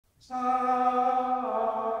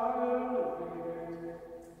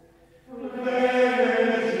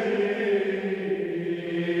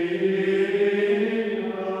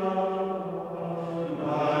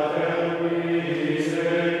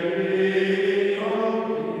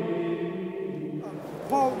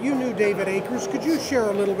you knew David Akers. Could you share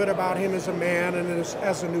a little bit about him as a man and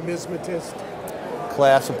as a numismatist?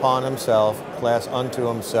 Class upon himself, class unto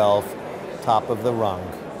himself, top of the rung.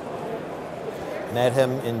 Met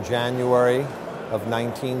him in January of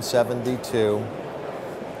 1972,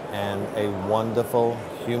 and a wonderful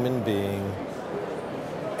human being,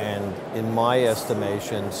 and in my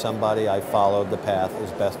estimation, somebody I followed the path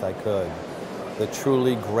as best I could. The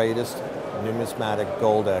truly greatest numismatic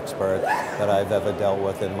gold expert that I've ever dealt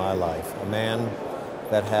with in my life. A man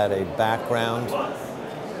that had a background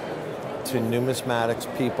to numismatics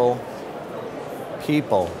people.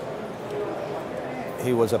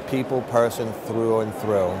 He was a people person through and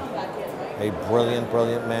through. A brilliant,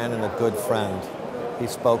 brilliant man and a good friend. He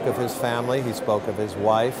spoke of his family, he spoke of his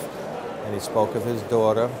wife, and he spoke of his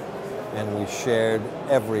daughter, and we shared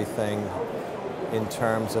everything in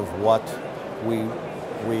terms of what we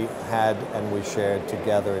had and we shared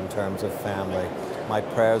together in terms of family. My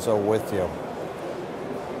prayers are with you.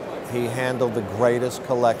 He handled the greatest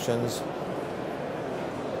collections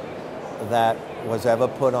that was ever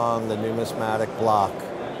put on the numismatic block,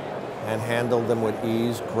 and handled them with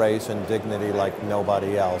ease, grace, and dignity like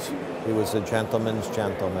nobody else. He was a gentleman's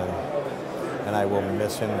gentleman, and I will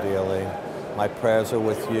miss him dearly. My prayers are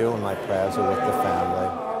with you, and my prayers are with the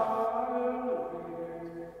family.